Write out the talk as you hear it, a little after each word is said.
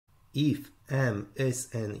If m is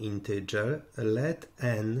an integer, let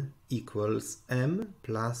n equals m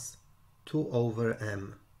plus 2 over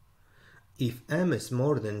m. If m is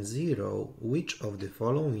more than 0, which of the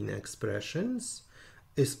following expressions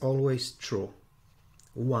is always true?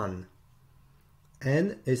 1.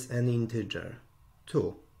 N is an integer.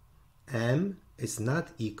 2. M is not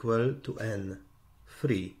equal to n.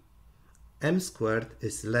 3. M squared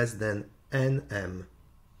is less than nm.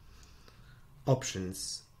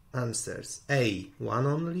 Options. Answers. A. 1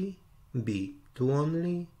 only. B. 2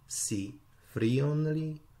 only. C. 3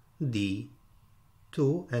 only. D.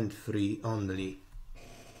 2 and 3 only.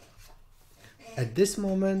 At this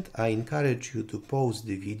moment, I encourage you to pause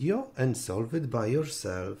the video and solve it by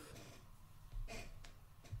yourself.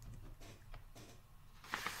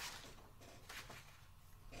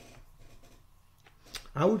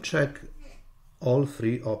 I will check all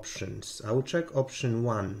three options. I will check option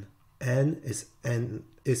 1. N is an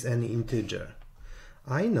integer.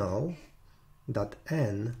 I know that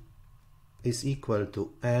n is equal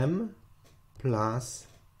to m plus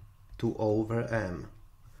 2 over m.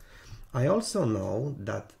 I also know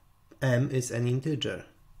that m is an integer.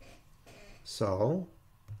 So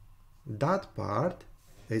that part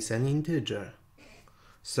is an integer.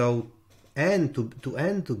 So n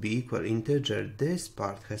to be equal integer, this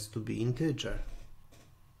part has to be integer.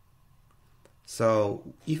 So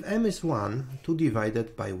if m is 1, 2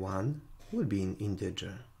 divided by 1 will be an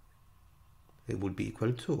integer. It will be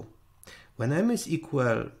equal to. When m is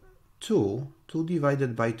equal 2, 2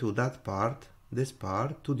 divided by 2, that part, this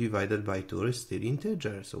part, 2 divided by 2 is still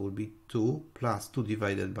integer. So it will be 2 plus 2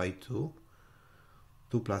 divided by 2.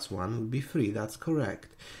 2 plus 1 will be 3. That's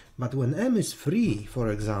correct. But when m is 3, for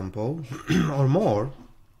example, or more,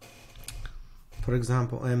 for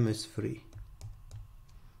example, m is 3,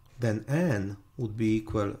 then n would be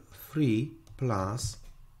equal 3 plus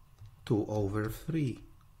 2 over 3.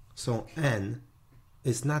 So n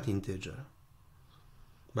is not integer.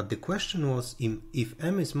 But the question was, if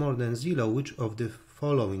m is more than 0, which of the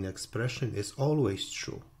following expression is always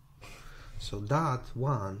true? So that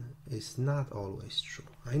one is not always true.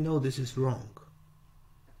 I know this is wrong.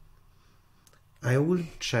 I will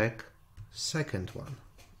check second one.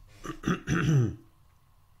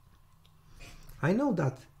 I know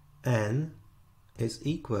that n is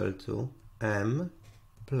equal to m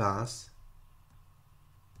plus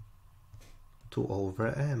 2 over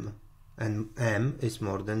m, and m is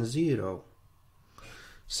more than 0.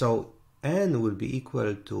 So n will be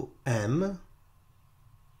equal to m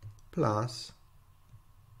plus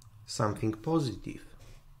something positive,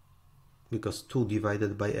 because 2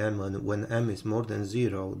 divided by m, and when m is more than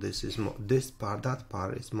 0, that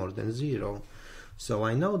part is more than 0. So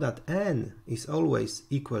I know that n is always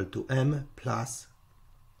equal to m plus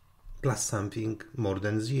something more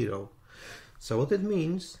than 0. So what it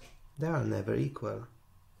means, they are never equal.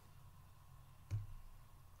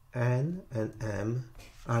 N and m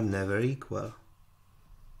are never equal.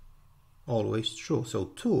 Always true.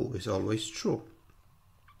 So 2 is always true.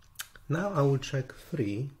 Now I will check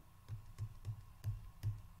 3.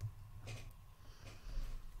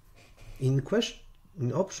 In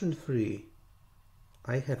option 3,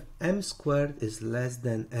 I have m squared is less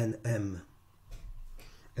than nm.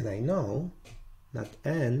 And I know that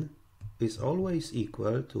n is always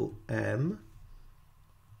equal to m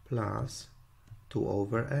plus 2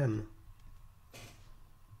 over m.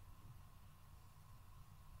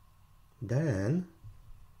 Then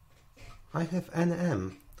I have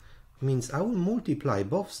nm, means I will multiply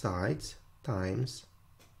both sides times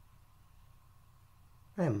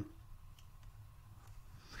m.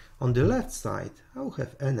 On the left side, I will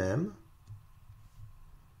have nm,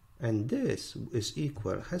 and this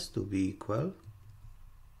has to be equal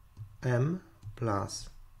m plus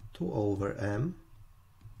 2 over m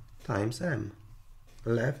times m.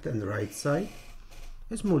 Left and right side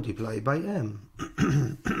is multiplied by m.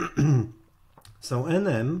 So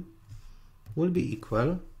nm will be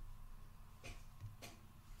equal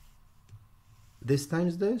this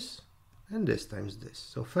times this and this times this.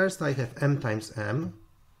 So first I have m times m,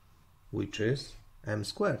 which is m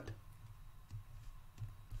squared.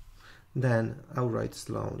 Then I'll write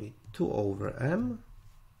slowly 2 over m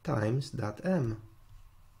times that m.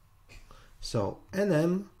 So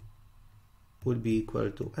nm will be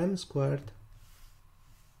equal to m squared.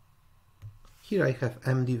 Here I have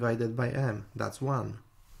m divided by m, that's 1.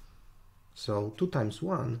 So 2 times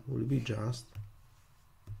 1 will be just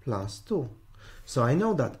plus 2. So I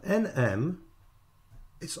know that nm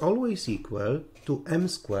is always equal to m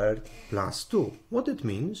squared plus 2. What it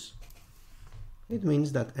means? It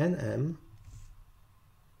means that nm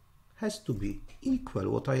has to be equal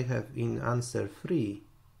what I have in answer 3.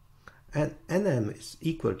 And nm is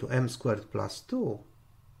equal to m squared plus 2.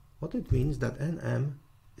 What it means that nm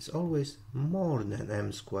is always more than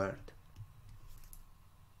m squared,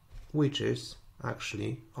 which is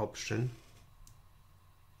actually option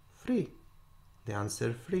 3, the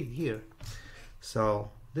answer 3 here. So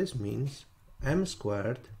this means m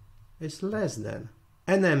squared is less than,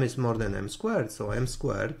 nm is more than m squared, so m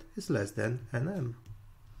squared is less than nm,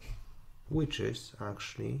 which is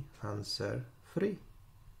actually answer 3.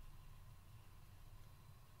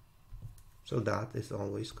 So that is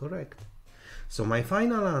always correct. So my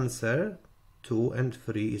final answer, 2 and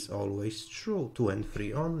 3, is always true. 2 and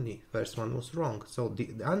 3 only. First one was wrong. So the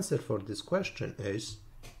answer for this question is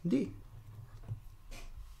D.